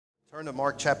Turn to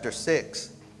Mark chapter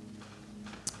 6.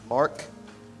 Mark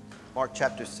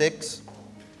chapter 6.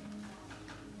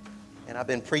 And I've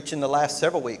been preaching the last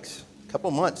several weeks, a couple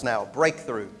months now,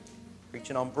 breakthrough.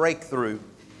 Preaching on breakthrough.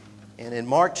 And in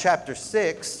Mark chapter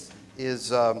 6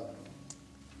 is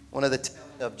one of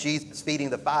of Jesus feeding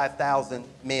the 5,000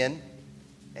 men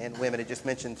and women. It just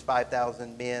mentions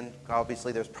 5,000 men.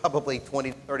 Obviously, there's probably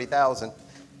 20,000 to 30,000.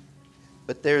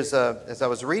 But there's as I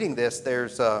was reading this,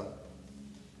 there's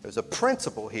a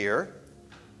principle here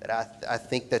that I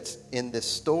think that's in this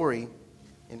story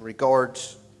in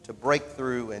regards to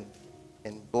breakthrough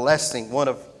and blessing. One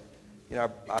of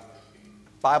our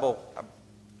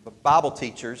Bible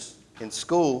teachers in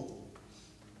school,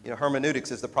 hermeneutics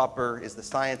is the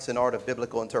science and art of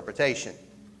biblical interpretation.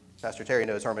 Pastor Terry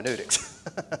knows hermeneutics.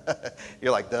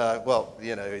 You're like, duh. Well,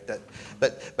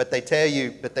 but they tell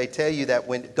you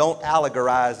that don't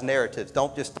allegorize narratives.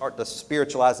 Don't just start to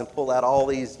spiritualize and pull out all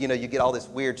these. You get all this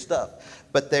weird stuff.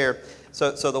 But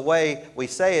so the way we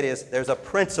say it is there's a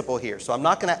principle here. So I'm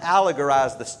not going to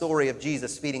allegorize the story of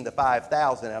Jesus feeding the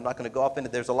 5,000. I'm not going to go off into.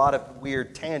 There's a lot of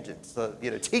weird tangents,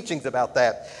 teachings about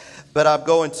that. But I'm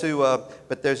going to.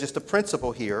 But there's just a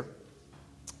principle here.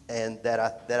 And that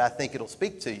I think it'll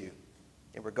speak to you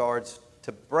in regards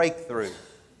to breakthrough.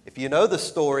 If you know the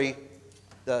story,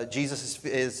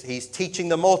 Jesus he's teaching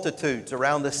the multitudes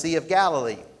around the Sea of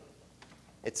Galilee.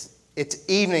 It's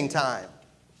evening time.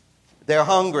 They're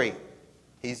hungry.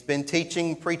 He's been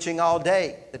preaching all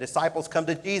day. The disciples come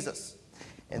to Jesus,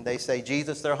 and they say,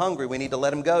 "Jesus, they're hungry. We need to let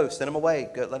them go. Send them away.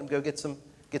 Let them go get some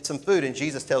food." And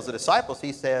Jesus tells the disciples,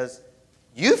 he says,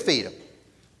 "You feed them."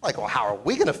 Like, well, how are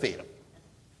we going to feed them?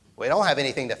 We don't have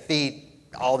anything to feed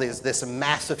all this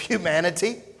massive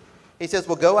humanity. He says,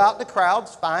 well, go out in the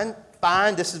crowds, find,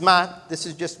 this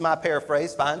is just my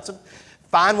paraphrase,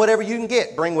 find whatever you can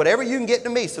get, bring whatever you can get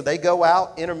to me. So they go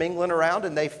out intermingling around,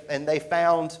 and they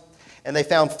found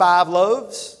 5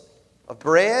 loaves of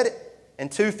bread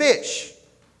and 2 fish.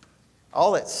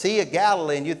 All at Sea of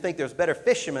Galilee, and you'd think there's better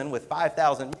fishermen with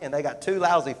 5,000 men. They got 2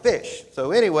 lousy fish.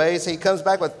 So anyways, he comes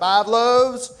back with 5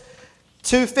 loaves,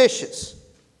 2 fishes.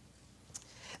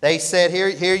 They said,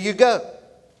 here you go.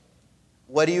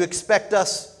 What do you expect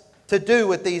us to do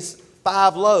with these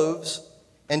 5 loaves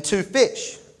and 2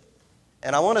 fish?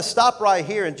 And I want to stop right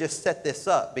here and just set this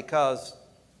up, because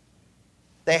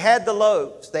they had the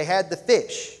loaves, they had the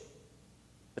fish,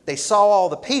 but they saw all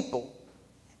the people,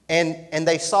 and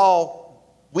they saw,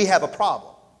 we have a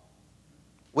problem.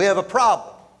 We have a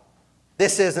problem.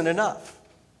 This isn't enough.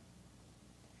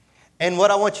 And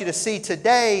what I want you to see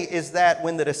today is that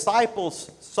when the disciples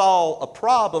saw a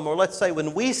problem, or let's say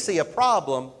when we see a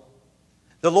problem,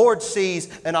 the Lord sees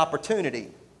an opportunity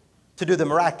to do the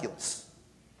miraculous.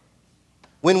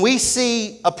 When we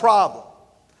see a problem,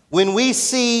 when we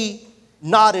see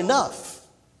not enough,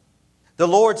 the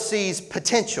Lord sees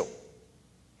potential.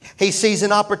 He sees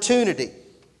an opportunity.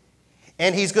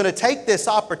 And He's going to take this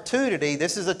opportunity.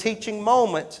 This is a teaching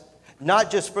moment, not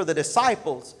just for the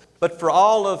disciples, but for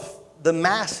all of the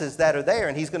masses that are there.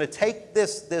 And He's going to take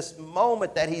this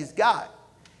moment that He's got,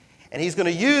 and He's going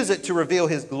to use it to reveal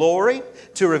His glory,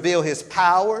 to reveal His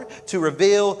power, to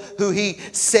reveal who He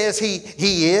says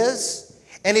He is.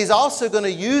 And He's also going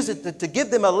to use it to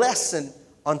give them a lesson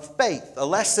on faith, a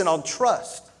lesson on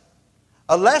trust,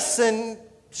 a lesson,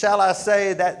 shall I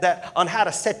say, that on how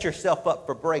to set yourself up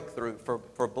for breakthrough,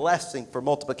 for blessing, for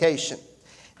multiplication.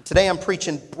 Today I'm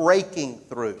preaching breaking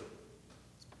through.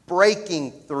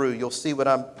 Breaking through. You'll see what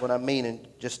I mean in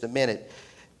just a minute.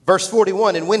 Verse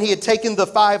 41, and when He had taken the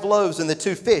 5 loaves and the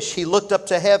 2 fish, He looked up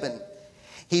to heaven.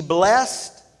 He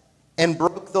blessed and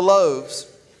broke the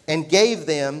loaves and gave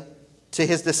them to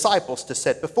His disciples to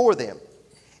set before them.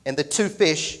 And the 2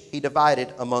 fish He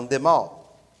divided among them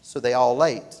all. So they all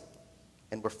ate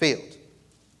and were filled.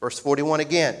 Verse 41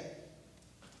 again.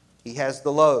 He has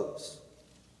the loaves.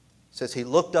 It says He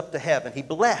looked up to heaven. He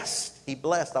blessed.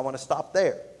 I want to stop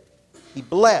there. He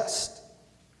blessed.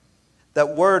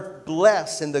 That word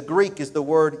bless in the Greek is the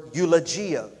word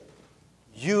eulogio.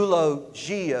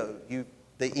 Eulogio.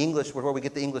 The English word, where we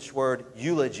get the English word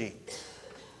eulogy.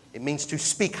 It means to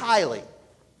speak highly.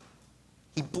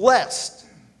 He blessed.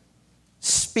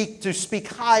 To speak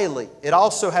highly. It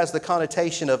also has the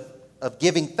connotation of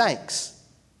giving thanks.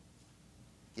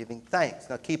 Giving thanks.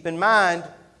 Now keep in mind,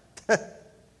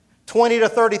 20 to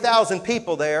 30,000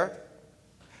 people there.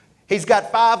 He's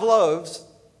got 5 loaves.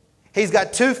 He's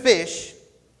got 2 fish.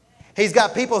 He's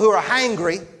got people who are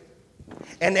hangry.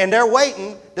 And they're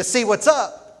waiting to see what's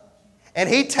up. And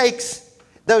He takes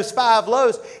those 5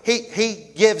 loaves. He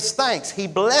gives thanks. He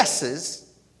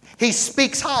blesses. He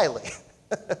speaks highly.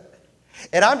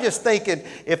 And I'm just thinking,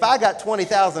 if I got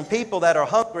 20,000 people that are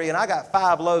hungry and I got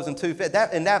 5 loaves and 2 fish,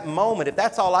 in that moment, if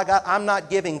that's all I got, I'm not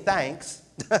giving thanks.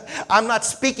 I'm not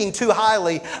speaking too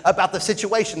highly about the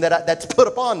situation that's put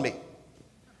upon me.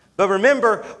 But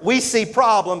remember, we see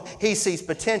problem, he sees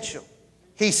potential.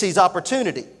 He sees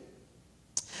opportunity.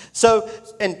 So,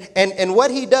 and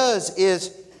what he does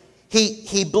is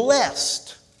he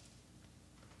blessed.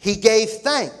 He gave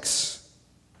thanks,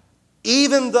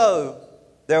 even though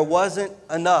there wasn't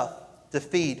enough to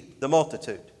feed the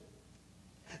multitude.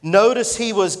 Notice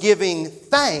he was giving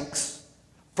thanks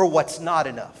for what's not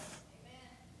enough.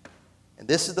 And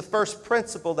this is the first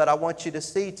principle that I want you to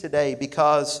see today,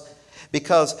 because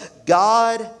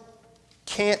God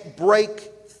can't break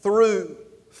through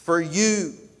for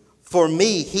you, for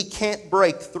me. He can't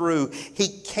break through. He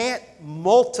can't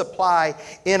multiply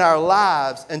in our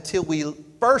lives until we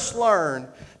first learn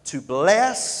to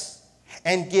bless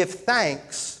and give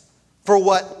thanks for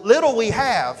what little we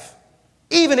have,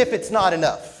 even if it's not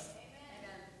enough.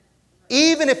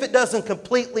 Even if it doesn't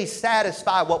completely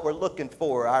satisfy what we're looking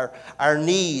for, our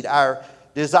need, our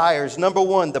desires. Number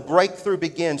one, the breakthrough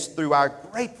begins through our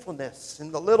gratefulness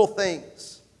in the little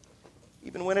things.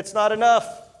 Even when it's not enough.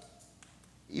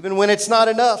 Even when it's not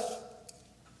enough.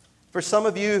 For some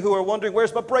of you who are wondering,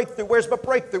 where's my breakthrough? Where's my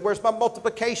breakthrough? Where's my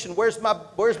multiplication? Where's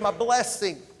my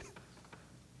blessing?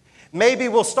 Maybe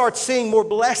we'll start seeing more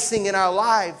blessing in our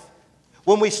life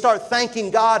when we start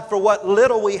thanking God for what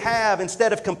little we have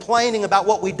instead of complaining about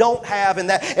what we don't have and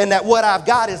that what I've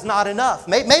got is not enough.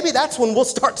 Maybe that's when we'll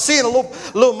start seeing a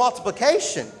little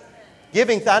multiplication.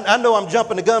 I know I'm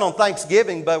jumping the gun on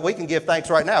Thanksgiving, but we can give thanks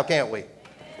right now, can't we?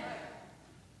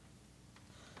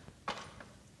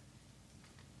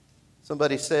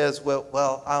 Somebody says,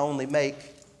 well, I only make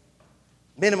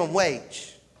minimum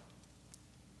wage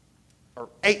or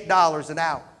 $8 an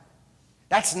hour.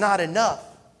 That's not enough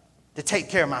to take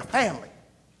care of my family.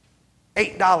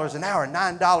 $8 an hour,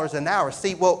 $9 an hour.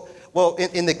 See, well,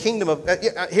 in the kingdom of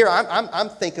here, I'm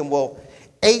thinking, well,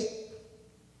 eight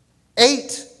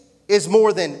is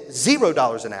more than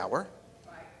 $0 an hour.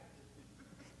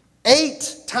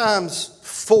 8 times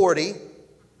 40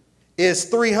 is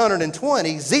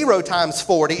 320. 0 times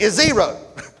 40 is 0.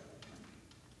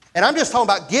 And I'm just talking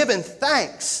about giving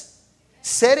thanks,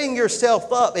 setting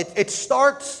yourself up. It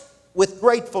starts with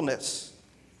gratefulness.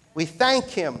 We thank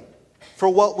Him for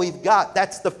what we've got.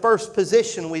 That's the first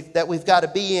position that we've got to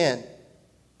be in.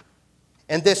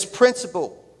 And this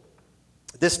principle,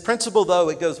 though,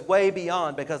 it goes way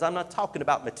beyond, because I'm not talking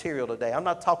about material today. I'm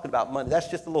not talking about money. That's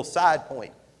just a little side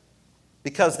point.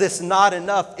 Because this not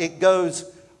enough, it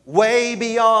goes way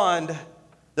beyond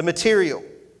the material.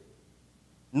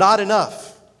 Not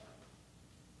enough.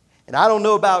 And I don't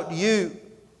know about you,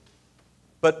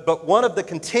 but one of the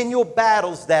continual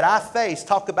battles that I face,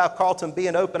 talk about Carlton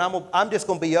being open, I'm just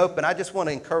going to be open. I just want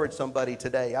to encourage somebody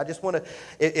today. I just want to,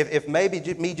 if maybe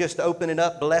me just opening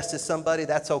up blesses somebody,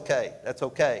 that's okay. That's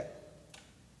okay.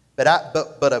 But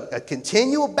a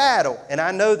continual battle, and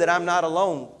I know that I'm not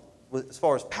alone as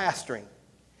far as pastoring,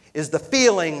 is the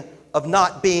feeling of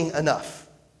not being enough.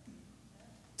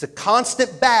 It's a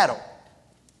constant battle.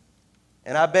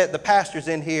 And I bet the pastors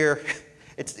in here,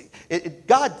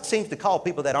 God seems to call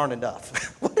people that aren't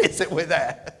enough. What is it with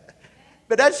that?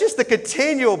 But that's just the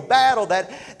continual battle.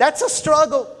 That's a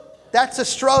struggle. That's a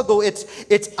struggle.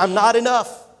 It's I'm not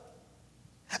enough.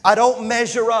 I don't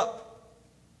measure up.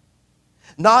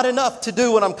 Not enough to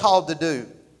do what I'm called to do.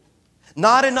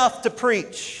 Not enough to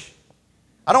preach.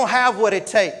 I don't have what it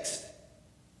takes.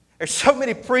 There's so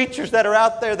many preachers that are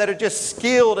out there that are just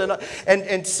skilled,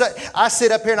 and so I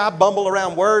sit up here and I bumble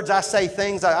around words. I say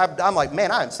things. I'm like,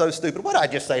 man, I am so stupid. What did I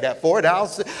just say that for? And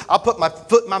I'll put my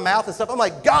foot in my mouth and stuff. I'm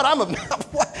like, God, I'm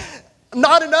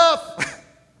not enough.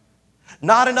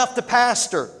 Not enough to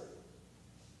pastor.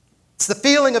 It's the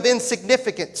feeling of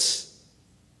insignificance.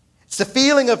 It's the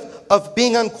feeling of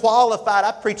being unqualified.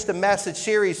 I preached a message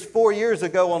series 4 years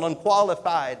ago on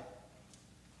unqualified.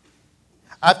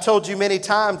 I've told you many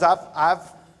times,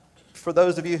 I've for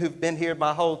those of you who've been here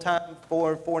my whole time,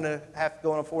 going on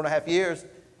 4.5 years,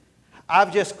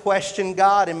 I've just questioned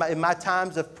God in my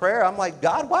times of prayer. I'm like,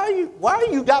 God, why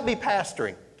you got me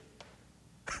pastoring?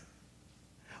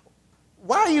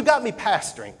 Why you got me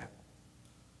pastoring?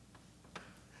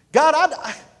 God,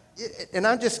 and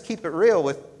I just keep it real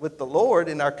with the Lord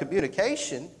in our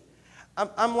communication.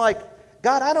 I'm like,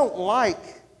 God, I don't like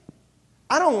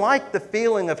the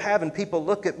feeling of having people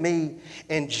look at me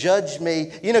and judge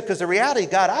me. You know, because the reality,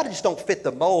 God, I just don't fit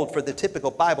the mold for the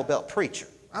typical Bible Belt preacher.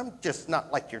 I'm just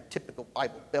not like your typical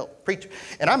Bible Belt preacher.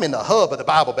 And I'm in the hub of the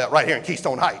Bible Belt right here in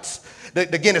Keystone Heights. The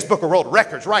Guinness Book of World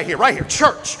Records right here,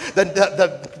 church.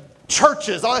 The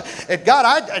churches. And God,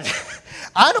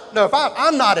 I don't know if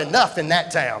I'm not enough in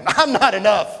that town. I'm not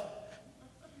enough.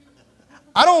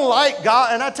 I don't like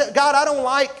God, and God, I don't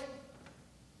like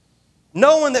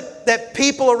knowing that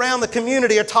people around the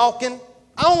community are talking.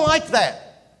 I don't like that.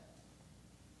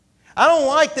 I don't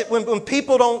like that when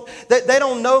people they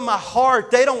don't know my heart.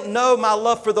 They don't know my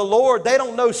love for the Lord. They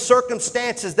don't know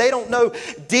circumstances. They don't know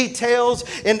details.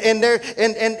 And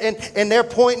they're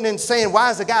pointing and saying, why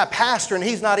is the guy a pastor and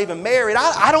he's not even married?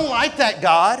 I don't like that,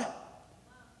 God.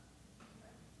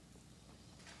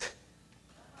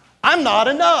 I'm not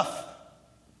enough.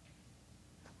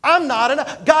 I'm not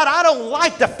enough. God, I don't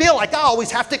like to feel like I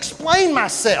always have to explain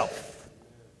myself.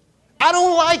 I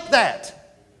don't like that.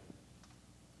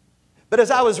 But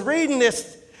as I was reading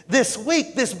this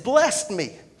week, this blessed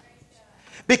me.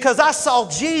 Because I saw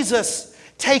Jesus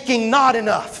taking not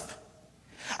enough.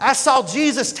 I saw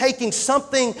Jesus taking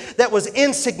something that was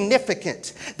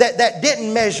insignificant, that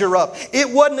didn't measure up. It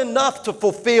wasn't enough to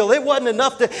fulfill. It wasn't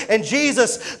enough to, and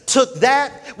Jesus took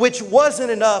that which wasn't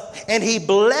enough and He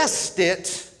blessed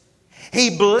it.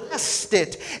 He blessed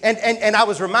it. And I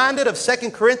was reminded of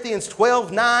 2 Corinthians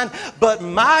 12:9. But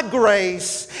my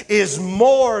grace is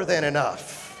more than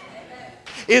enough.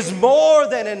 Is more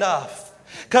than enough.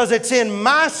 Because it's in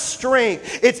my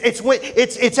strength.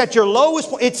 It's at your lowest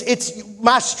point. It's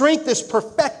my strength is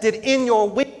perfected in your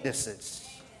weaknesses.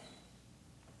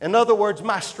 In other words,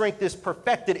 my strength is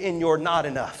perfected in your not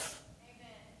enough.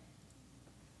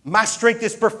 My strength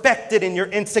is perfected in your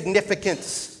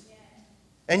insignificance.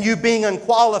 And you being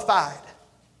unqualified.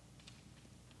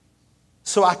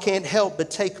 So I can't help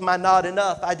but take my not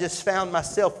enough. I just found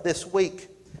myself this week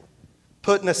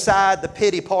putting aside the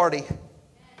pity party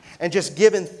and just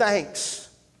giving thanks.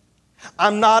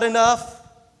 I'm not enough,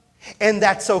 and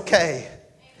that's okay.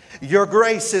 Your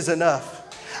grace is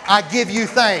enough. I give you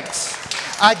thanks.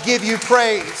 I give you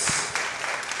praise.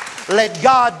 Let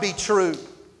God be true.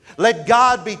 Let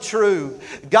God be true.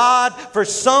 God, for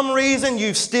some reason,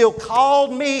 you've still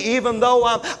called me even though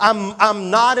I'm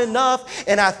not enough.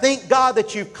 And I thank God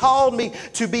that you've called me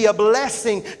to be a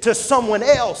blessing to someone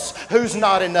else who's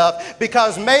not enough.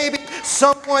 Because maybe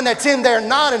someone that's in there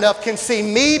not enough can see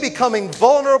me becoming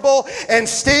vulnerable and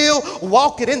still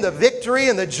walking in the victory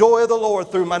and the joy of the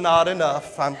Lord through my not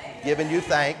enough. I'm giving you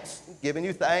thanks. Giving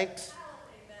you thanks.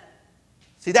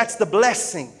 See, that's the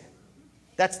blessing.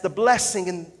 That's the blessing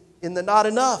in the not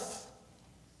enough.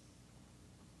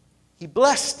 He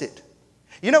blessed it.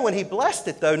 You know, when He blessed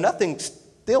it, though, nothing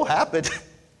still happened.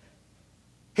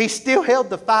 He still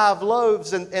held the 5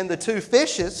 loaves and the 2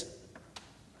 fishes.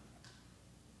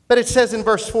 But it says in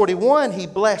verse 41, He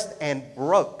blessed and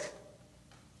broke.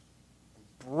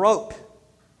 Broke.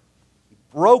 He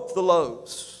broke the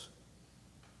loaves.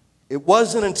 It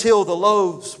wasn't until the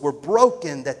loaves were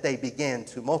broken that they began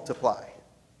to multiply.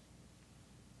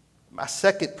 My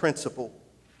second principle,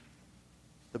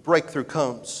 the breakthrough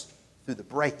comes through the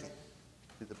breaking.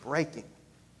 Through the breaking.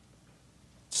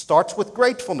 It starts with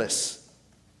gratefulness.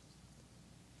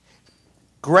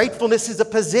 Gratefulness is a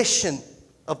position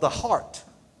of the heart.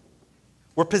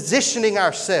 We're positioning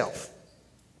ourselves.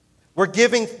 We're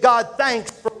giving God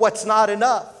thanks for what's not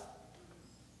enough.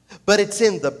 But it's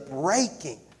in the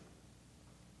breaking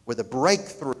where the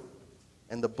breakthrough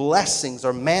and the blessings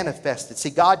are manifested. See,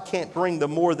 God can't bring the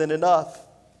more than enough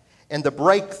and the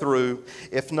breakthrough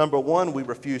if, number 1, we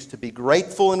refuse to be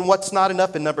grateful in what's not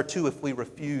enough, and number 2, if we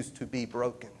refuse to be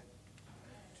broken.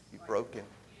 To be broken.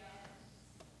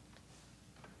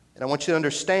 And I want you to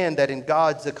understand that in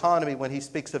God's economy, when He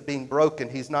speaks of being broken,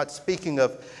 He's not speaking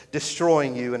of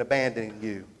destroying you and abandoning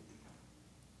you.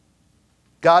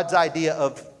 God's idea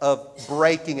of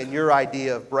breaking and your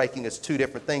idea of breaking is 2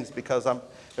 different things, because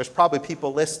there's probably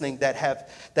people listening that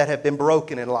have been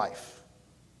broken in life.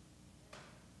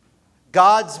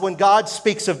 When God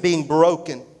speaks of being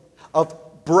broken, of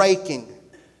breaking,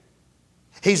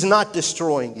 He's not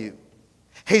destroying you.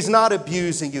 He's not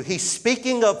abusing you. He's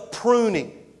speaking of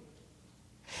pruning.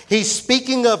 He's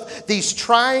speaking of these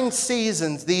trying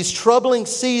seasons, these troubling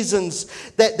seasons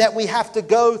that we have to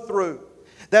go through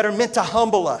that are meant to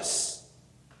humble us.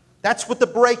 That's what the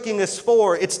breaking is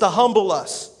for. It's to humble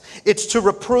us. It's to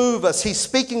reprove us. He's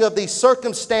speaking of these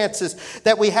circumstances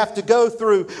that we have to go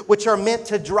through, which are meant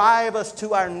to drive us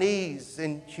to our knees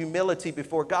in humility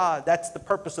before God. That's the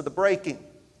purpose of the breaking.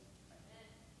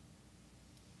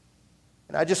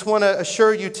 And I just want to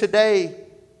assure you today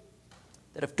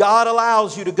that if God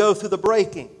allows you to go through the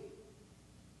breaking,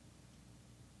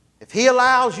 If He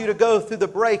allows you to go through the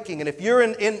breaking, and if you're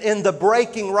in the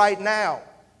breaking right now,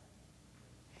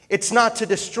 it's not to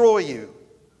destroy you.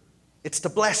 It's to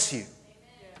bless you.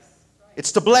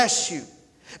 It's to bless you.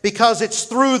 Because it's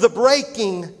through the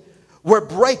breaking where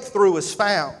breakthrough is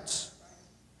found.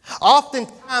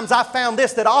 Oftentimes, I found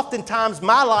this, that oftentimes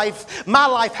my life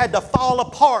had to fall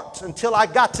apart until I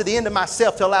got to the end of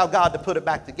myself to allow God to put it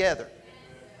back together.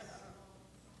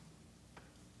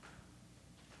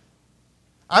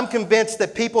 I'm convinced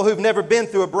that people who've never been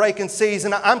through a breaking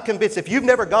season, I'm convinced if you've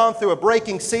never gone through a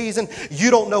breaking season, you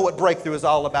don't know what breakthrough is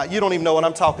all about. You don't even know what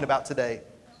I'm talking about today.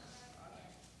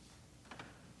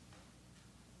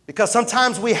 Because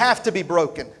sometimes we have to be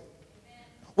broken.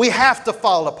 We have to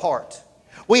fall apart.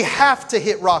 We have to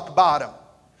hit rock bottom.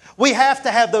 We have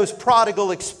to have those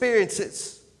prodigal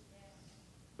experiences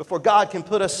before God can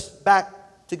put us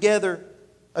back together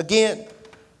again.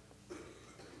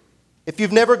 If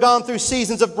you've never gone through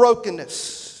seasons of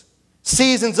brokenness,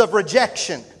 seasons of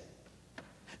rejection,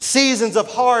 seasons of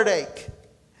heartache,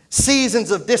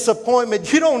 seasons of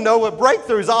disappointment, you don't know what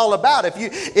breakthrough is all about.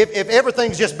 If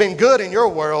everything's just been good in your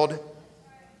world.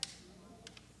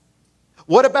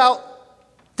 What about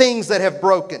things that have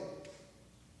broken?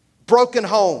 Broken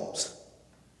homes,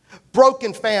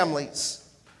 broken families.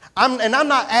 I'm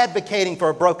not advocating for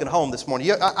a broken home this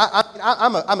morning.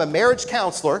 I'm a marriage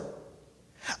counselor.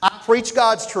 I preach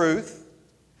God's truth.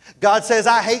 God says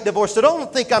I hate divorce. So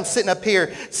don't think I'm sitting up here,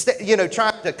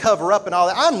 trying to cover up and all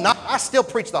that. I'm not. I still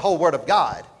preach the whole Word of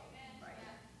God.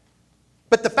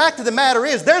 But the fact of the matter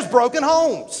is, there's broken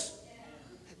homes.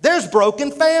 There's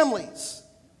broken families.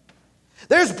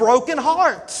 There's broken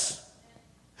hearts.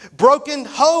 Broken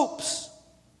hopes.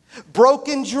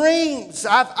 Broken dreams.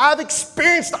 I've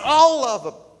experienced all of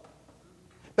them.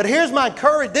 But here's my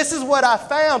courage. This is what I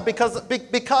found because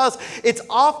it's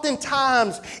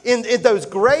oftentimes in those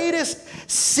greatest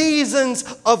seasons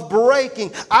of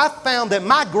breaking, I found that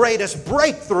my greatest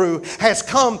breakthrough has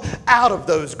come out of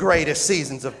those greatest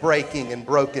seasons of breaking and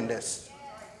brokenness.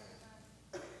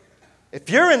 If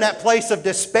you're in that place of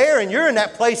despair and you're in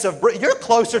that place of, you're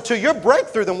closer to your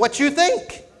breakthrough than what you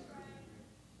think.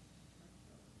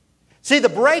 See, the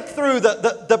breakthrough,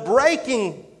 the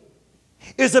breaking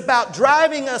is about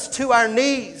driving us to our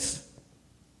knees.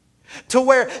 To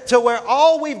where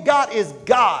all we've got is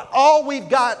God. All we've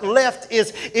got left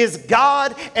is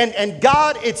God. And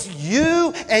God, it's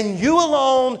you and you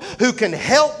alone who can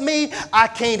help me. I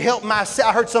can't help myself.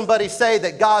 I heard somebody say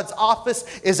that God's office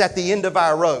is at the end of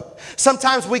our rope.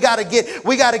 Sometimes we got to get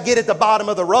at the bottom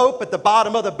of the rope, at the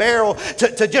bottom of the barrel,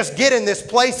 to just get in this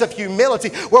place of humility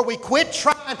where we quit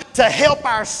trying to help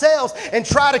ourselves and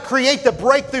try to create the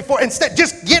breakthrough for. Instead,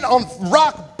 just get on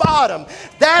rock bottom.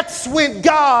 That's when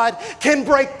God can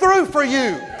break through for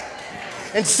you.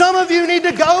 And some of you need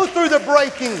to go through the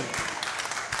breaking.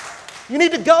 You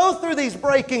need to go through these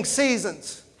breaking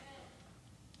seasons.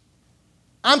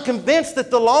 I'm convinced that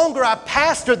the longer I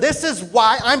pastor, this is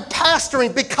why I'm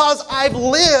pastoring, because I've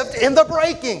lived in the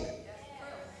breaking.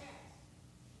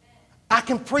 I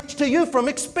can preach to you from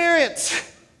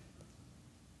experience.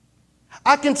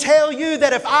 I can tell you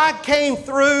that if I came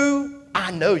through,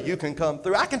 I know you can come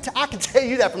through. I can tell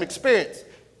you that from experience.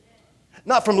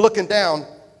 Not from looking down.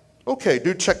 Okay,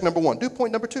 do check number 1. Do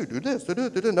point number 2. Do this.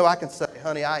 Do. No, I can say,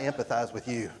 honey, I empathize with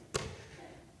you.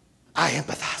 I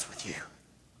empathize with you.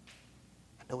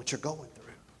 I know what you're going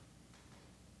through.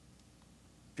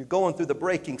 If you're going through the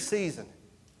breaking season,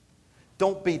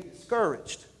 don't be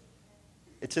discouraged.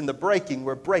 It's in the breaking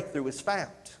where breakthrough is found.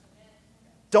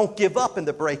 Don't give up in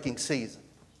the breaking season.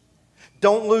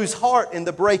 Don't lose heart in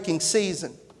the breaking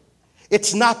season.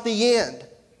 It's not the end.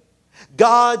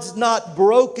 God's not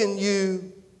broken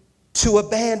you to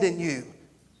abandon you.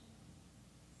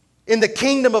 In the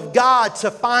kingdom of God, to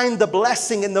find the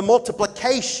blessing and the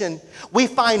multiplication, we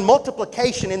find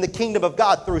multiplication in the kingdom of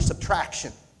God through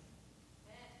subtraction.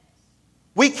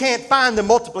 We can't find the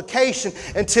multiplication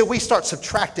until we start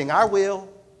subtracting our will,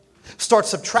 start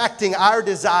subtracting our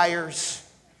desires.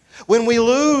 When we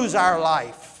lose our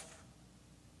life,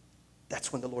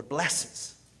 that's when the Lord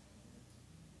blesses.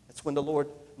 That's when the Lord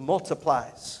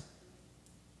multiplies.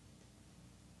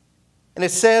 And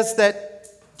it says that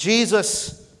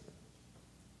Jesus,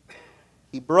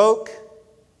 He broke,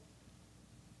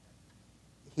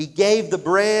 He gave the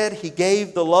bread, He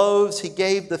gave the loaves, He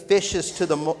gave the fishes to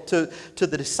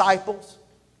the disciples.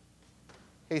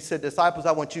 He said, disciples,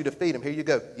 I want you to feed them. Here you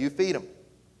go. You feed them.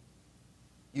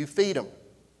 You feed them.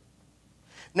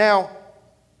 Now,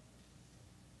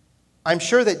 I'm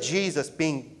sure that Jesus,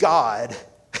 being God,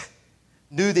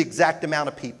 knew the exact amount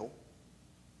of people,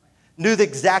 knew the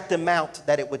exact amount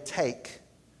that it would take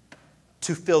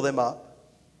to fill them up.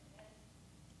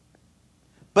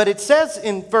 But it says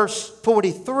in verse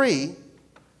 43,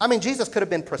 I mean, Jesus could have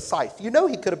been precise. You know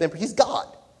he could have been, he's God.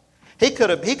 He could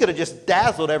have just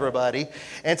dazzled everybody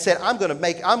and said, I'm going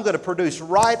to produce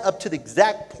right up to the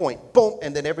exact point, boom,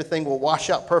 and then everything will wash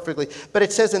out perfectly. But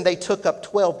it says, and they took up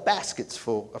 12 baskets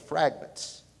full of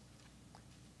fragments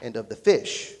and of the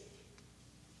fish.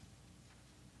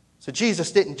 So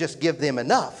Jesus didn't just give them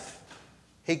enough.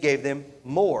 He gave them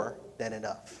more than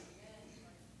enough.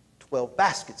 12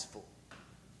 baskets full.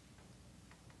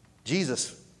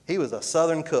 Jesus, he was a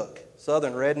southern cook.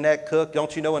 Southern redneck cook.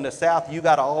 Don't you know in the South, you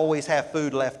got to always have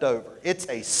food left over. It's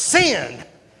a sin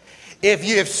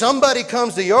if somebody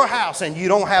comes to your house and you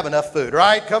don't have enough food,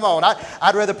 right? Come on.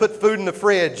 I'd rather put food in the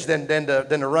fridge than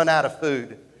to run out of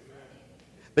food.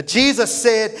 But Jesus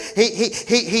said,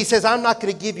 he says, I'm not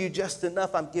going to give you just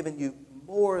enough. I'm giving you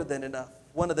more than enough.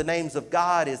 One of the names of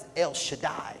God is El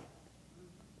Shaddai.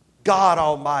 God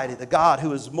Almighty, the God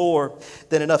who is more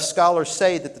than enough. Scholars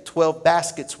say that the 12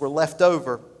 baskets were left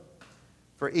over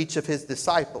for each of his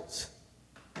disciples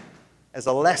as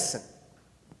a lesson,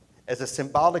 as a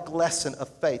symbolic lesson of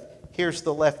faith. Here's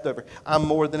the leftover. I'm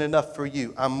more than enough for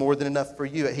you. I'm more than enough for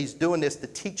you. He's doing this to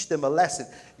teach them a lesson.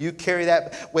 You carry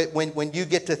that. When you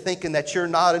get to thinking that you're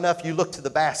not enough, you look to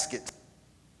the basket.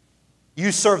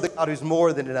 You serve the God who's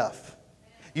more than enough.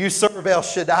 You serve El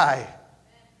Shaddai.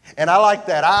 And I like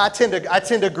that. I tend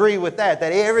to agree with that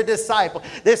every disciple,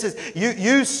 this is,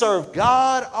 you serve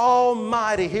God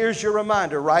Almighty. Here's your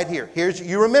reminder right here.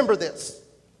 You remember this.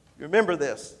 You remember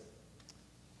this.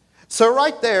 So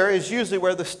right there is usually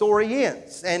where the story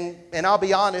ends. And I'll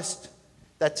be honest,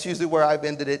 that's usually where I've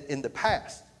ended it in the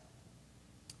past.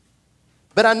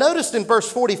 But I noticed in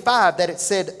verse 45 that it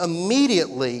said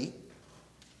immediately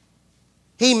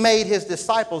he made his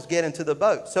disciples get into the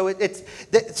boat. So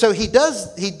he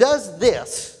does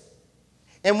this.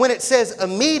 And when it says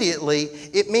immediately,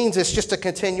 it means it's just a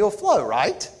continual flow,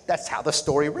 right? That's how the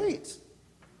story reads.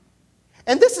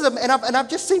 And I've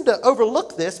just seemed to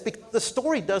overlook this because the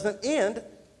story doesn't end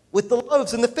with the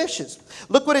loaves and the fishes.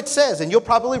 Look what it says, and you'll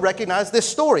probably recognize this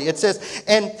story. It says,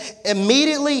 and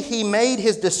immediately he made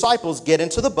his disciples get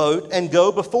into the boat and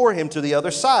go before him to the other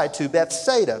side, to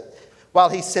Bethsaida, while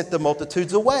he sent the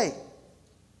multitudes away.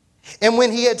 And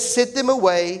when he had sent them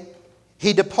away,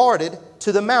 he departed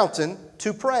to the mountain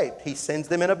to pray. He sends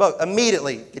them in a boat.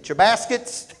 Immediately, get your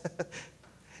baskets,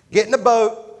 get in a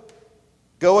boat,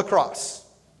 go across.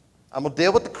 I'm going to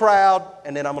deal with the crowd,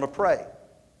 and then I'm going to pray.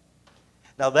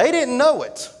 Now, they didn't know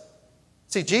it.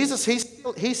 See, Jesus, he's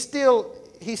still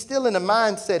in the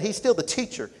mindset. He's still the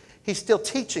teacher. He's still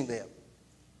teaching them.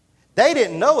 They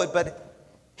didn't know it, but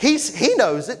he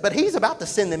knows it, but he's about to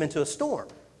send them into a storm.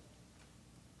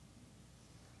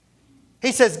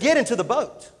 He says, get into the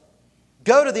boat.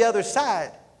 Go to the other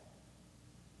side.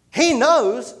 He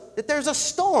knows that there's a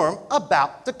storm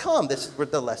about to come. This is where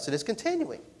the lesson is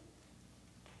continuing.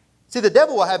 See, the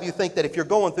devil will have you think that if you're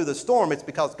going through the storm, it's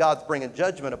because God's bringing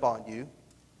judgment upon you.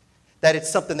 That it's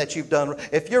something that you've done.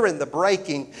 If you're in the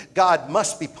breaking, God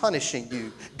must be punishing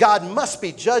you. God must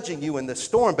be judging you in the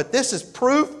storm. But this is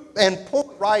proof and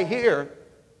point right here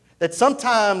that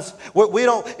sometimes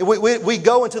we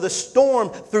go into the storm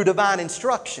through divine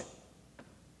instruction.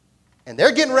 And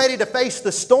they're getting ready to face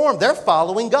the storm. They're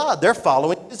following God. They're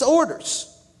following his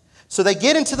orders. So they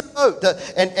get into the boat,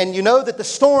 and you know that the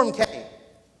storm came.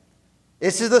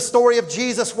 This is the story of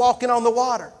Jesus walking on the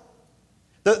water.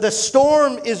 The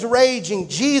storm is raging.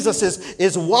 Jesus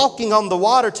is walking on the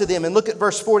water to them. And look at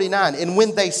verse 49. And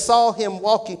when they saw him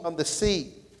walking on the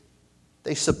sea,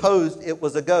 they supposed it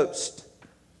was a ghost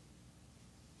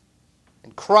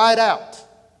and cried out.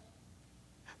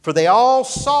 For they all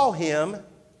saw him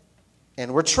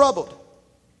and were troubled.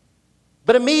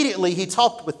 But immediately he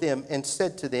talked with them and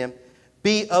said to them,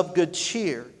 be of good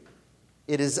cheer.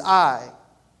 It is I.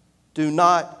 Do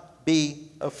not be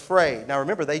afraid. Now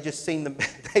remember, they've just seen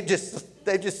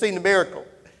the miracle.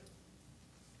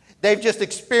 They've just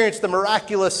experienced the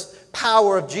miraculous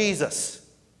power of Jesus.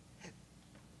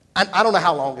 I don't know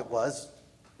how long it was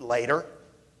later.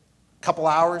 A couple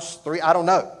hours, 3, I don't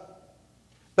know.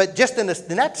 But just in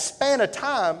that span of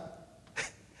time,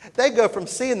 they go from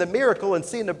seeing the miracle and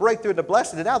seeing the breakthrough and the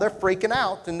blessing, and now they're freaking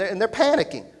out and they're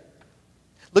panicking.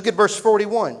 Look at verse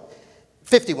 51.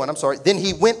 Then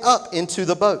he went up into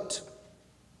the boat,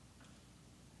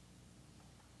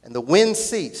 and the wind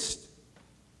ceased,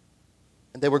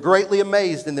 and they were greatly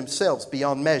amazed in themselves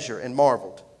beyond measure and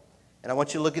marveled. And I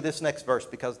want you to look at this next verse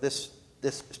because this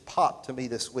popped to me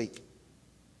this week.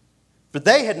 For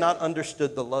they had not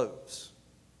understood the loaves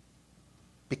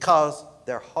because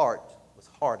their heart was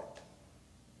hardened.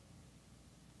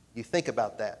 You think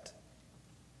about that.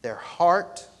 Their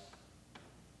heart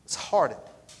was hardened.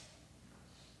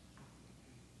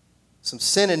 Some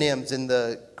synonyms in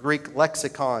the Greek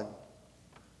lexicon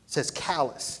says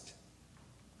calloused.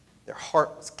 Their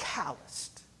heart was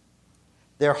calloused.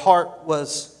 Their heart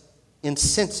was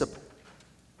insensible.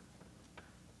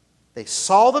 They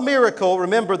saw the miracle.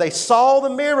 Remember, they saw the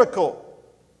miracle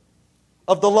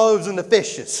of the loaves and the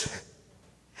fishes.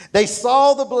 They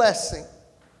saw the blessing.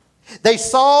 They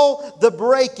saw the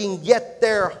breaking, yet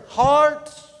their heart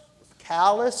was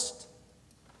calloused,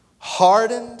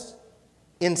 hardened,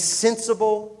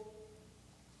 insensible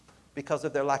because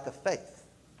of their lack of faith,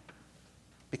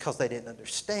 because they didn't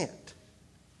understand.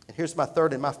 And here's my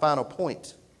third and my final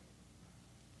point.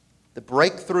 The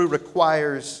breakthrough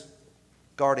requires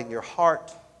guarding your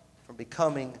heart from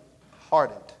becoming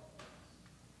hardened.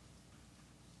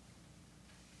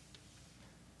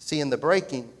 See, in the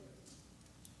breaking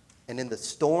and in the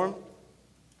storm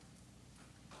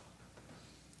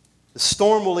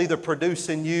will either produce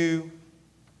in you,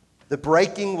 the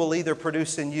breaking will either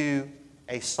produce in you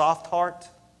a soft heart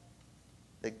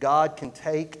that God can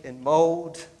take and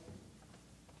mold,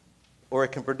 or it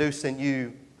can produce in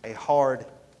you a hard,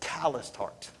 calloused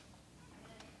heart.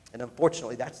 And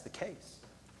unfortunately, that's the case.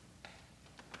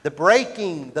 The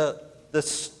breaking, the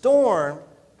storm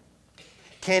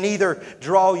can either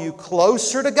draw you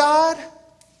closer to God.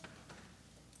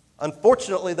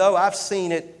 Unfortunately, though, I've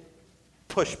seen it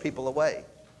push people away.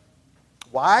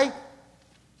 Why?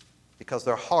 Because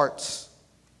their hearts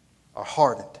are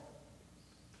hardened.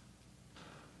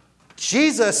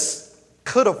 Jesus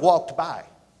could have walked by.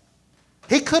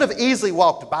 He could have easily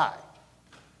walked by.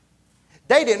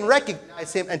 They didn't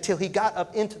recognize him until he got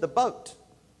up into the boat.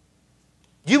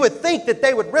 You would think that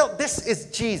they would realize, this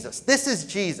is Jesus. This is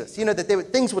Jesus. You know, that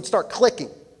things would start clicking.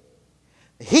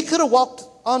 He could have walked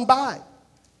on by.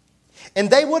 And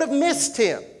they would have missed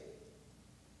him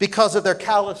because of their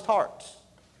calloused hearts.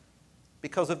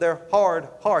 Because of their hard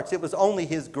hearts. It was only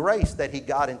his grace that he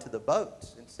got into the boat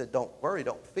and said, don't worry,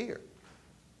 don't fear.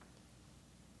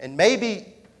 And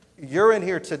maybe you're in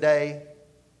here today.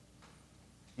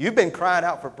 You've been crying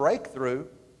out for breakthrough.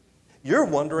 You're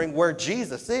wondering where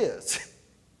Jesus is.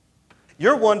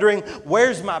 You're wondering,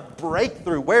 where's my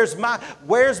breakthrough? Where's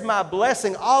my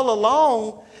blessing? All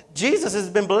along, Jesus has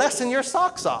been blessing your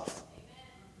socks off.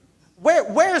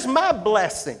 Where's my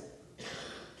blessing?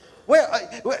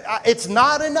 It's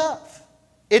not enough.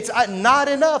 It's not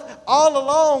enough. All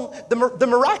along, the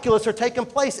miraculous are taking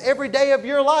place every day of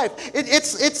your life.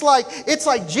 It's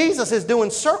like Jesus is doing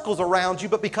circles around you,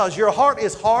 but because your heart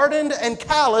is hardened and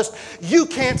calloused, you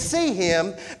can't see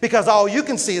him, because all you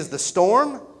can see is the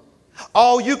storm.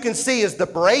 All you can see is the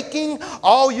breaking.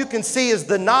 All you can see is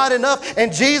the not enough.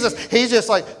 And Jesus, he's just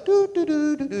like, do, do,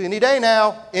 do, do, do. Any day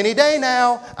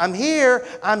now, I'm here.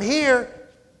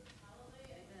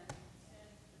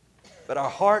 But our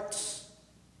hearts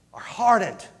are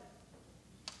hardened.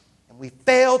 And we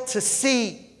fail to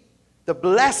see the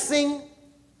blessing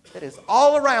that is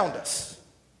all around us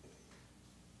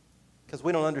because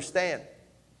we don't understand.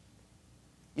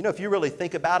 You know, if you really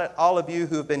think about it, all of you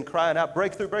who have been crying out,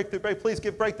 breakthrough, breakthrough, breakthrough, please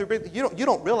give breakthrough, breakthrough. You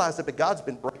don't realize that God's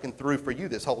been breaking through for you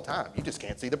this whole time. You just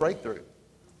can't see the breakthrough.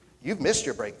 You've missed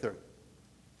your breakthrough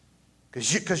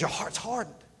because your heart's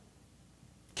hardened,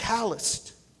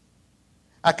 calloused.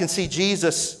 I can see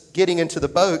Jesus getting into the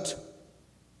boat,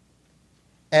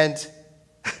 and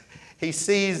he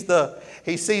sees the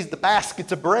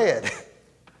baskets of bread.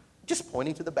 Just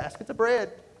pointing to the baskets of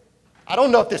bread. I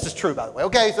don't know if this is true, by the way.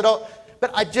 Okay, so but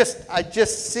I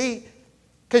just see,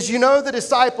 because you know the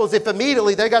disciples, if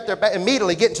immediately they got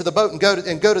immediately get into the boat and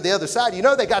go to the other side, you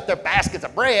know they got their baskets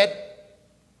of bread.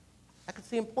 I can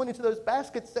see him pointing to those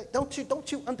baskets. Don't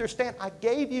you understand? I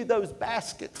gave you those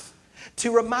baskets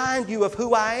to remind you of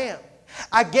who I am.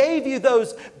 I gave you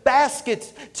those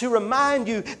baskets to remind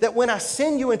you that when I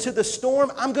send you into the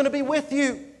storm, I'm going to be with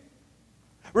you.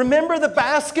 Remember the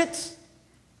baskets?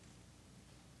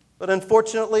 But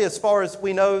unfortunately, as far as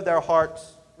we know, their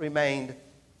hearts remained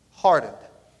hardened.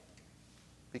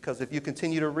 Because if you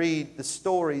continue to read the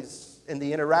stories and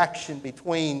the interaction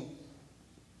between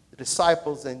the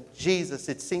disciples and Jesus,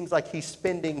 it seems like he's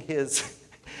spending his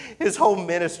whole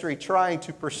ministry trying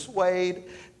to persuade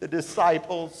the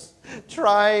disciples,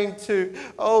 trying to,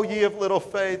 oh, ye of little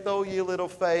faith, oh, ye little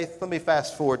faith. Let me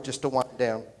fast forward just to wind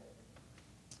down.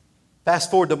 Fast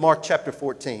forward to Mark chapter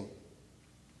 14.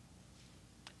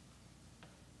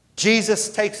 Jesus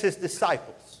takes his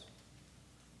disciples.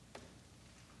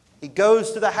 He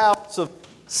goes to the house of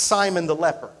Simon the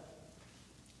leper.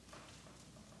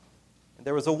 And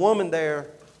there was a woman there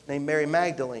named Mary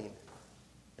Magdalene.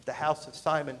 at the house of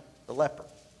Simon the leper.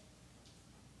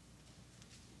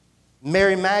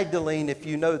 Mary Magdalene, if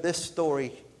you know this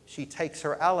story, she takes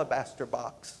her alabaster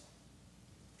box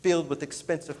filled with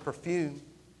expensive perfume,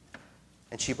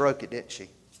 and she broke it, didn't she?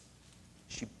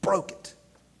 She broke it.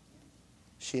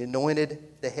 She anointed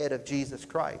the head of Jesus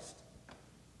Christ.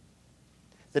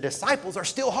 The disciples are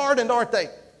still hardened, aren't they?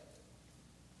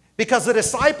 Because the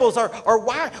disciples are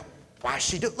why is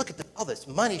she doing? Look at all this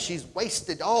money she's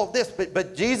wasted, all this.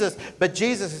 But Jesus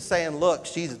is saying, look,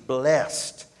 she's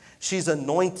blessed. She's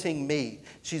anointing me.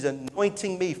 She's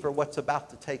anointing me for what's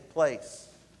about to take place.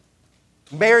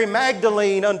 Mary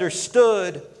Magdalene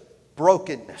understood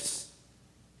brokenness.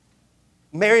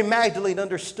 Mary Magdalene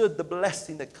understood the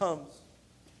blessing that comes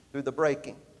through the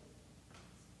breaking.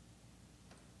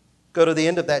 Go to the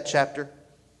end of that chapter,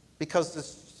 because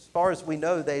as far as we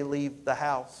know, they leave the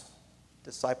house.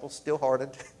 Disciples still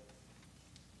hardened.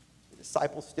 The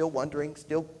disciples still wondering,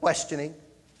 still questioning.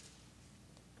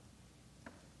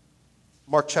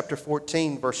 Mark chapter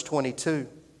 14, verse 22.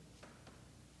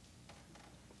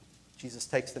 Jesus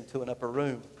takes them to an upper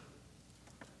room.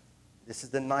 This is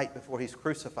the night before he's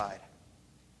crucified.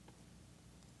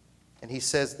 And he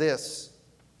says this,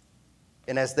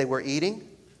 and as they were eating,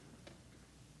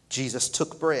 Jesus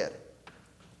took bread.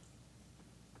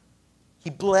 He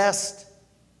blessed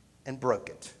and broke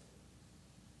it.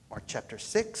 Mark chapter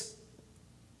 6,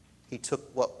 he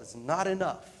took what was not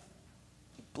enough.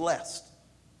 He blessed,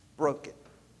 broke it.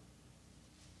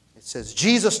 It says,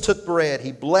 Jesus took bread,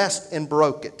 he blessed and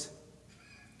broke it.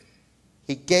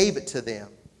 He gave it to them,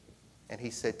 and he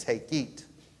said, take, eat.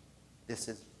 This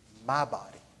is my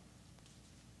body,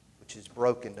 which is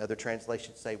broken. Other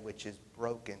translations say, which is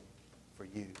broken for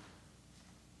you.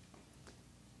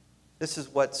 This is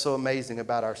what's so amazing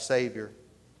about our Savior,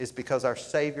 is because our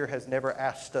Savior has never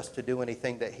asked us to do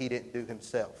anything that he didn't do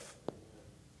himself.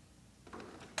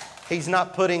 He's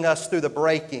not putting us through the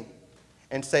breaking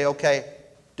and say, okay,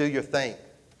 do your thing.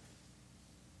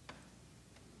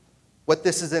 What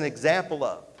this is an example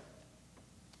of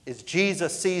is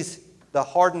Jesus sees the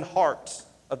hardened hearts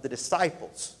of the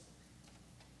disciples.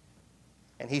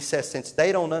 And he says, since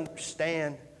they don't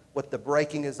understand what the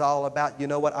breaking is all about, you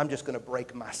know what? I'm just going to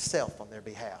break myself on their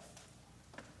behalf.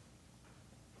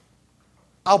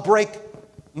 I'll break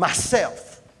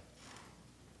myself.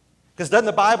 Because doesn't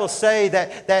the Bible say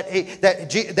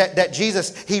that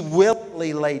Jesus, he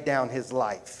willingly laid down his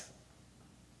life?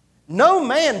 No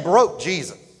man broke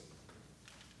Jesus.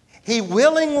 He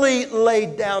willingly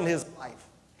laid down his life.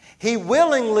 He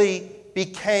willingly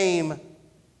became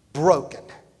broken.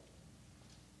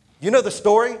 You know the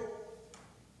story?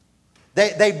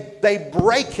 They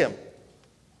break him.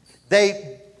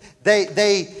 They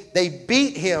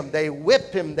beat him. They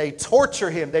whip him. They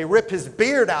torture him. They rip his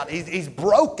beard out. He's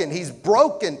broken. He's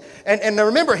broken. And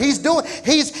remember, he's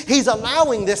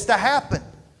allowing this to happen.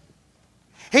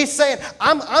 He's saying,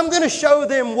 I'm going to show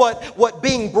them what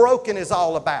being broken is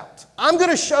all about. I'm going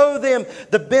to show them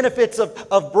the benefits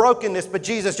of brokenness. But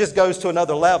Jesus just goes to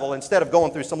another level. Instead of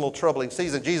going through some little troubling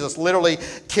season, Jesus literally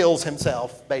kills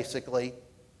himself, basically.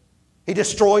 He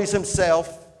destroys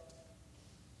himself.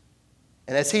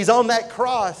 And as he's on that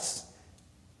cross,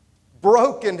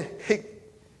 broken,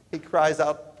 he cries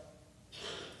out,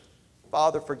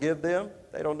 Father, forgive them.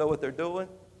 They don't know what they're doing.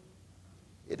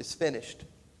 It is finished.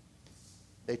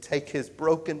 They take his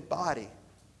broken body.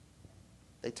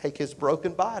 They take his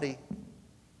broken body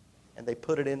and they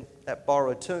put it in that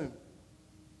borrowed tomb.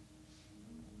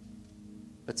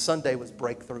 But Sunday was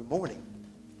breakthrough morning.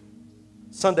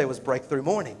 Sunday was breakthrough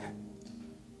morning.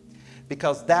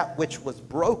 Because that which was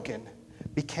broken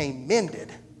became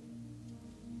mended.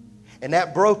 And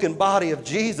that broken body of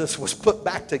Jesus was put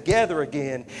back together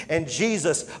again. And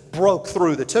Jesus broke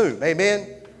through the tomb.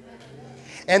 Amen?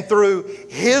 And through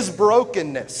his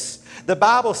brokenness, the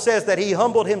Bible says that he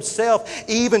humbled himself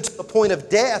even to the point of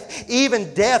death,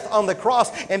 even death on the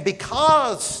cross. And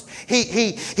because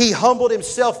he humbled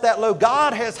himself that low,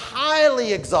 God has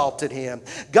highly exalted him.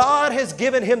 God has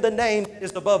given him the name that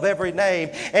is above every name.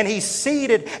 And he's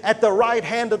seated at the right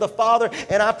hand of the Father.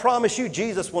 And I promise you,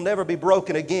 Jesus will never be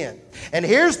broken again. And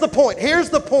here's the point. Here's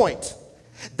the point.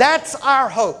 That's our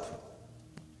hope.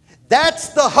 That's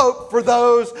the hope for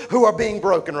those who are being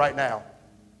broken right now.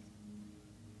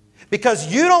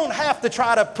 Because you don't have to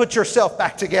try to put yourself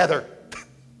back together.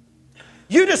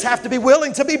 You just have to be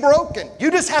willing to be broken. You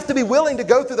just have to be willing to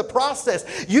go through the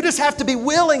process. You just have to be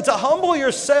willing to humble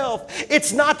yourself.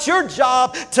 It's not your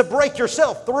job to break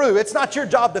yourself through. It's not your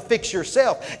job to fix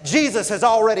yourself. Jesus has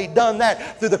already done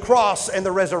that through the cross and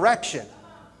the resurrection.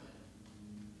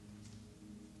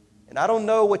 And I don't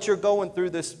know what you're going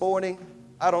through this morning.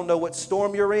 I don't know what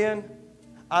storm you're in.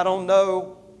 I don't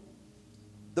know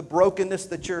the brokenness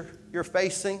that you're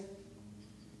facing.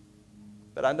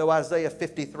 But I know Isaiah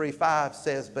 53:5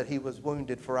 says, but he was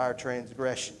wounded for our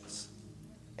transgressions,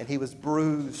 and he was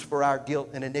bruised for our guilt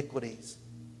and iniquities.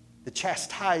 The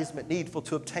chastisement needful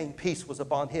to obtain peace was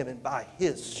upon him, and by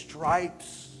his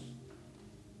stripes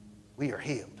we are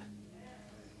healed.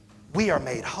 We are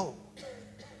made whole.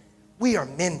 We are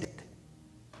mended.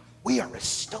 We are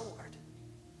restored.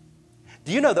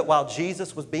 Do you know that while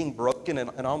Jesus was being broken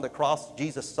and on the cross,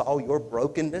 Jesus saw your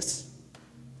brokenness?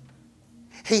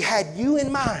 He had you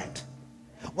in mind.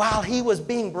 While he was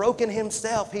being broken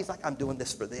himself, he's like, I'm doing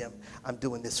this for them. I'm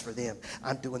doing this for them.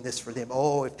 I'm doing this for them.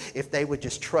 Oh, if they would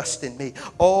just trust in me.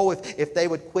 Oh, if they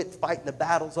would quit fighting the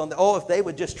battles on the, oh, if they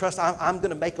would just trust, I'm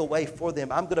going to make a way for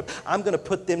them. I'm going to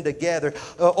put them together.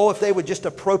 Oh, if they would just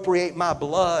appropriate my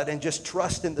blood and just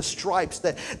trust in the stripes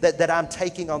that I'm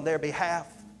taking on their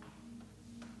behalf.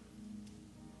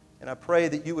 And I pray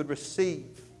that you would receive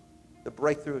the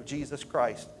breakthrough of Jesus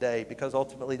Christ today, because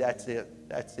ultimately that's it.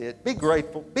 That's it. Be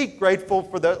grateful. Be grateful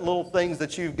for the little things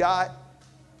that you've got.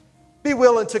 Be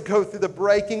willing to go through the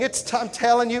breaking. I'm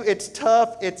telling you, it's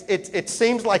tough. It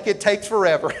seems like it takes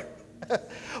forever.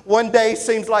 One day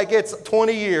seems like it's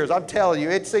 20 years. I'm telling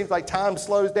you, it seems like time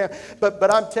slows down. But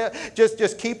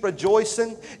just keep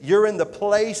rejoicing. You're in the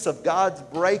place of God's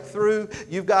breakthrough.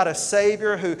 You've got a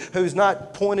Savior who's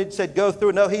not pointed, said go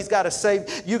through. No, He's got a Savior.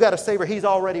 You got a Savior. He's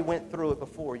already went through it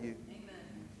before you. Amen.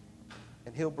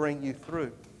 And He'll bring you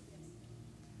through.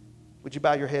 Would you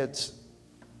bow your heads?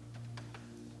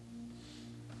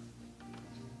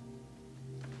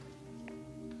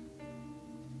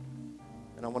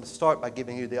 And I want to start by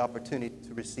giving you the opportunity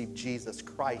to receive Jesus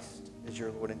Christ as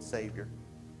your Lord and Savior.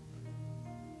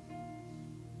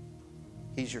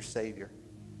 He's your Savior.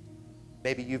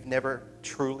 Maybe you've never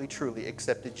truly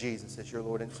accepted Jesus as your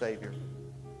Lord and Savior.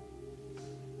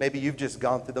 Maybe you've just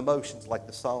gone through the motions like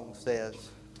the song says.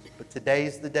 But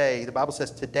today's the day. The Bible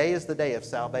says today is the day of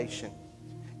salvation.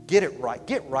 Get it right.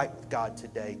 Get right with God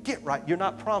today. Get right. You're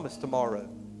not promised tomorrow.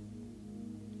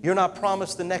 You're not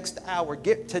promised the next hour.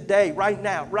 Get today, right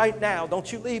now, right now.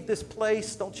 Don't you leave this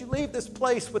place. Don't you leave this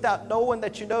place without knowing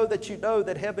that you know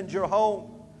that heaven's your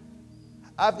home.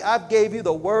 I've gave you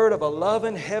the word of a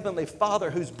loving heavenly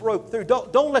Father who's broke through.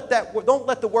 Don't let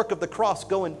the work of the cross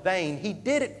go in vain. He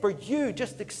did it for you.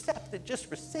 Just accept it.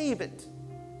 Just receive it.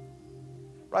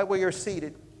 Right where you're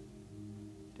seated.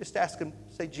 Just ask Him,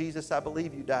 say, Jesus, I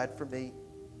believe you died for me.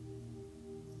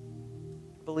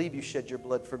 I believe you shed your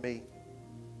blood for me.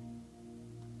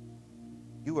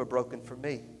 You were broken for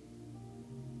me.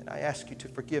 And I ask you to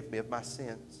forgive me of my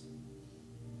sins.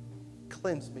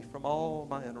 Cleanse me from all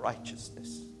my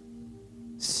unrighteousness.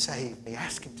 Save me.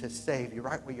 Ask Him to save you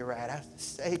right where you're at. Ask Him to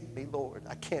save me, Lord.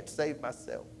 I can't save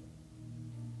myself.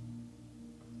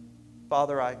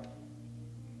 Father, I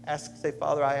ask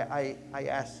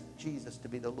Jesus to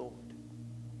be the Lord.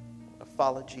 I want to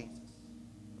follow Jesus.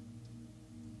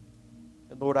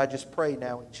 And Lord, I just pray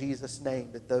now in Jesus'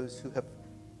 name that those who have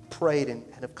prayed and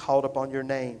have called upon your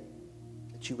name,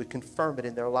 that you would confirm it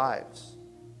in their lives,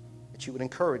 that you would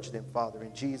encourage them, Father,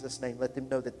 in Jesus' name. Let them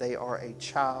know that they are a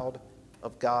child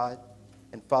of God.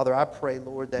 And Father, I pray,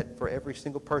 Lord, that for every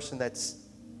single person that's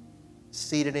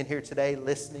seated in here today,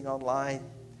 listening online,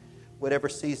 whatever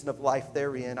season of life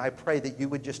they're in, I pray that you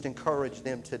would just encourage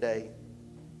them today.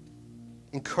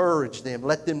 Encourage them.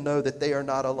 Let them know that they are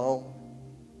not alone.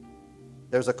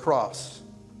 There's a cross.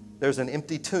 There's an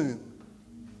empty tomb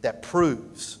that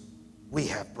proves we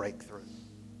have breakthrough.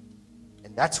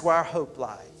 And that's where our hope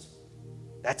lies.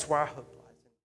 That's where our hope